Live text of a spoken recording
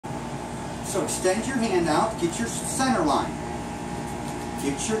So extend your hand out, get your center line.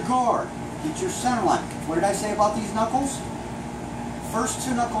 Get your guard, get your center line. What did I say about these knuckles? First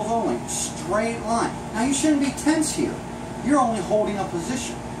two knuckles only, straight line. Now you shouldn't be tense here. You're only holding a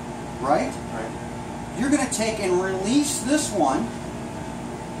position, right? Right. You're going to take and release this one.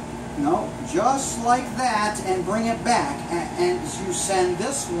 No, just like that, and bring it back, and you send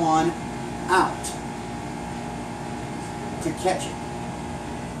this one out to catch it.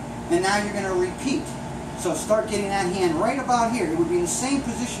 And now you're going to repeat. So start getting that hand right about here. It would be in the same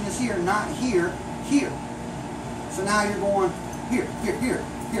position as here, not here, here. So now you're going here, here, here,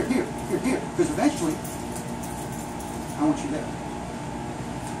 here, here, here, here. Because eventually, I want you there.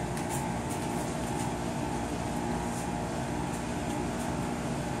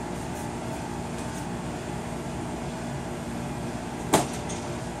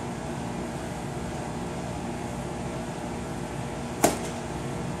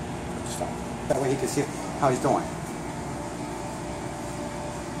 That way he can see how he's doing.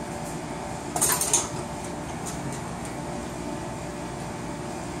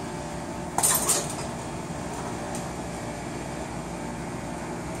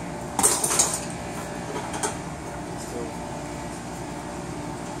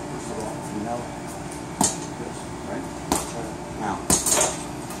 First of all, you know this, right? Now.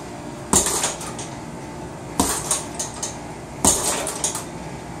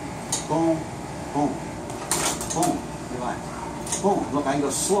 Boom. Boom. Boom. Relax. Boom. Look, I can go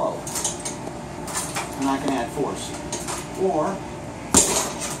slow. And I can add force. Or,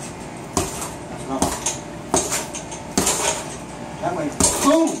 that way,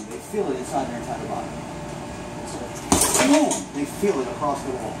 boom! They feel it inside their entire body. Boom! They feel it across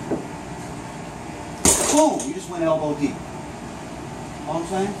the wall. Boom! You just went elbow deep. All I'm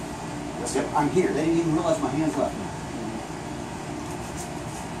saying? Yep. I'm here. They didn't even realize my hands left me.